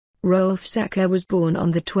Rolf Zacher was born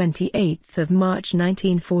on the 28th of March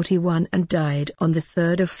 1941 and died on the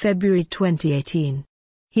 3rd of February 2018.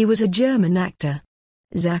 He was a German actor.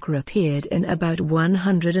 Zacher appeared in about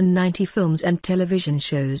 190 films and television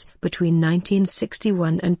shows between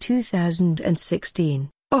 1961 and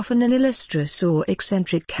 2016, often in illustrious or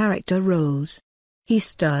eccentric character roles. He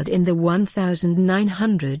starred in the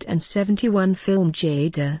 1971 film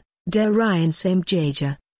Jada, Der Reinsame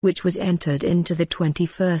Jager, which was entered into the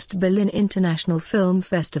 21st Berlin International Film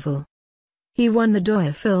Festival. He won the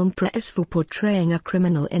Deutsche Filmpreis for portraying a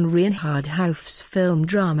criminal in Reinhard Hauf's film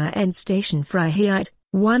drama Endstation-Freiheit,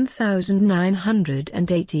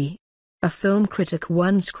 1980. A film critic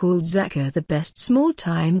once called Zacher the best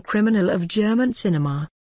small-time criminal of German cinema.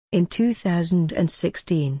 In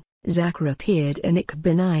 2016, Zacher appeared in Ich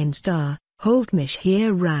bin ein Star, Holt mich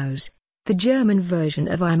hier raus, the German version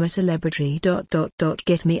of I'm a Celebrity.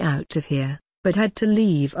 Get me out of here, but had to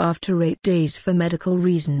leave after 8 days for medical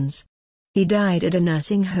reasons. He died at a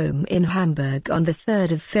nursing home in Hamburg on the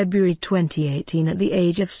 3rd of February 2018 at the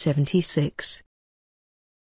age of 76.